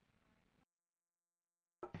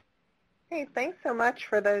 Hey, thanks so much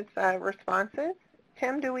for those responses.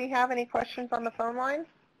 Tim, do we have any questions on the phone line?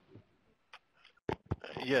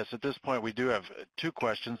 Yes, at this point we do have 2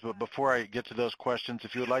 questions, but before I get to those questions,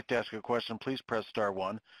 if you would like to ask a question, please press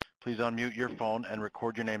 *1. Please unmute your phone and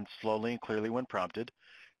record your name slowly and clearly when prompted.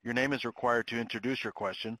 Your name is required to introduce your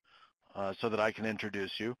question so that I can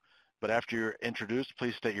introduce you. But after you're introduced,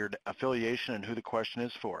 please state your affiliation and who the question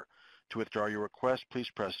is for. To withdraw your request, please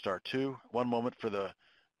press *2. One moment for the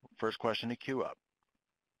first question to queue up.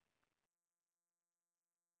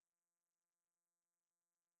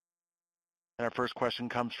 And our first question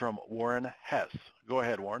comes from Warren Hess. Go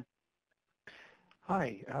ahead, Warren.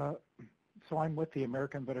 Hi. So I'm with the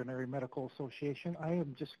American Veterinary Medical Association. I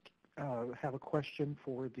am just have a question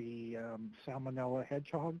for the Salmonella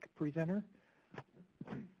hedgehog presenter.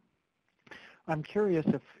 I'm curious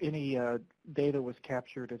if any data was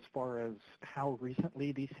captured as far as how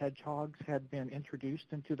recently these hedgehogs had been introduced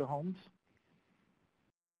into the homes.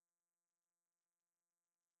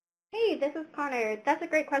 Hey, this is Connor. That's a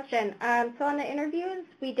great question. So on the interviews,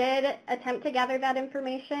 we did attempt to gather that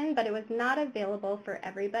information, but it was not available for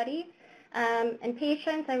everybody. And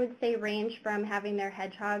patients, I would say, range from having their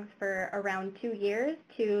hedgehogs for around 2 years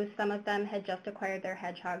to some of them had just acquired their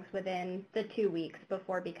hedgehogs within the 2 weeks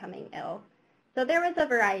before becoming ill. So there was a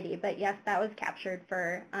variety, but yes, that was captured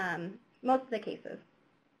for most of the cases.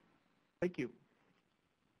 Thank you.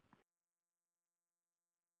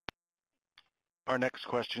 Our next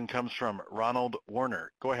question comes from Ronald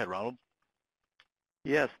Warner. Go ahead, Ronald.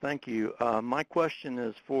 Yes, thank you. My question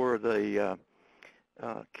is for the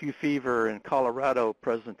Q fever in Colorado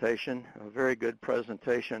presentation. A very good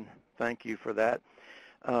presentation. Thank you for that.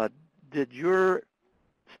 Did your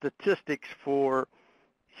statistics for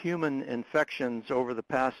human infections over the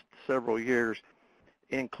past several years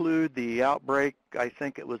include the outbreak, I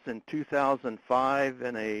think it was in 2005,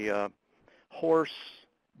 in a horse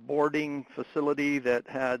boarding facility that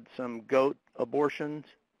had some goat abortions?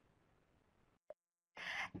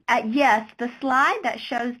 Yes, the slide that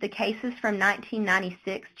shows the cases from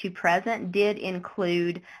 1996 to present did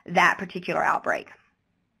include that particular outbreak.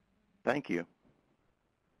 Thank you.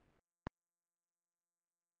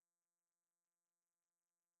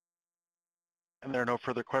 And there are no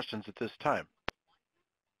further questions at this time.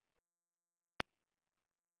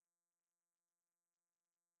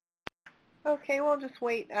 Okay, we'll just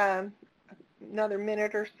wait another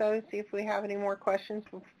minute or so, see if we have any more questions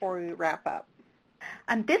before we wrap up.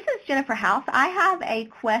 This is Jennifer House. I have a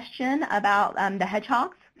question about the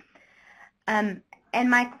hedgehogs. And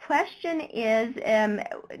my question is,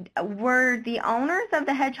 were the owners of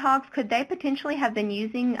the hedgehogs, could they potentially have been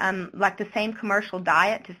using like the same commercial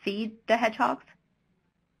diet to feed the hedgehogs?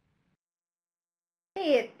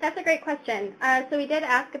 Hey, that's a great question. So we did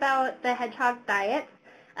ask about the hedgehog diet,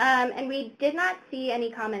 and we did not see any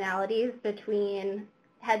commonalities between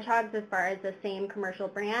hedgehogs as far as the same commercial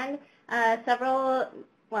brand.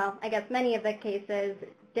 Many of the cases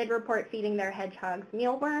did report feeding their hedgehogs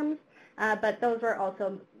mealworms, but those were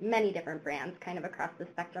also many different brands kind of across the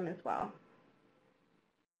spectrum as well.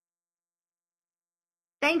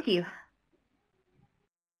 Thank you.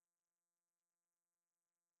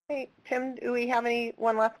 Hey, Tim, do we have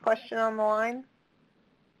one last question on the line?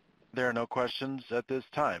 There are no questions at this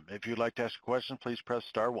time. If you'd like to ask a question, please press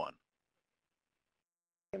 *1.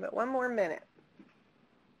 Give it one more minute.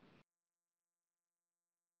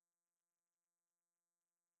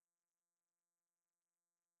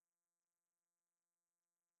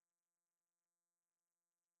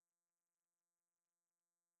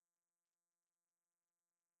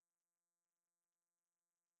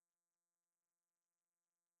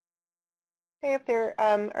 Hey, if there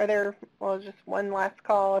just one last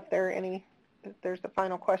call if there's a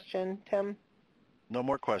final question, Tim? No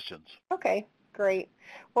more questions. Okay, great.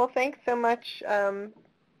 Well, thanks so much to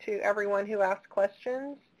everyone who asked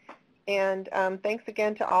questions, and thanks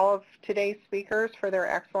again to all of today's speakers for their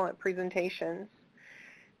excellent presentations.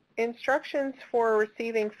 Instructions for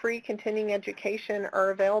receiving free continuing education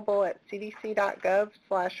are available at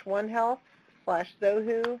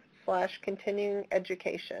cdc.gov/onehealth/zohu/continuing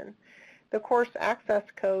education. The course access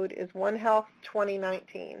code is OneHealth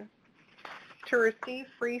 2019. To receive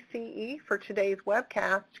free CE for today's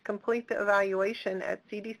webcast, complete the evaluation at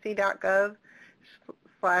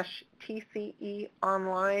cdc.gov/TCE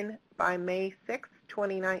online by May 6,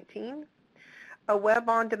 2019. A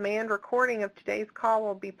web-on-demand recording of today's call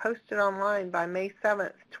will be posted online by May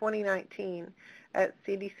 7, 2019 at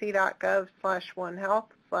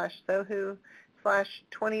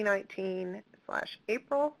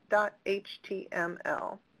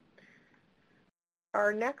cdc.gov/onehealth/zohu/2019/april.html.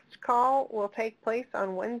 Our next call will take place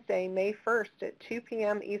on Wednesday, May 1st at 2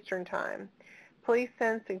 p.m. Eastern Time. Please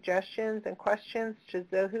send suggestions and questions to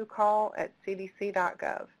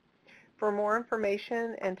zohucall@cdc.gov. For more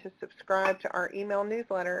information and to subscribe to our email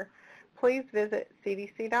newsletter, please visit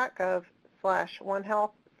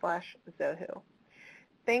cdc.gov/onehealth/zohu.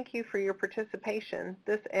 Thank you for your participation.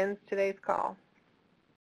 This ends today's call.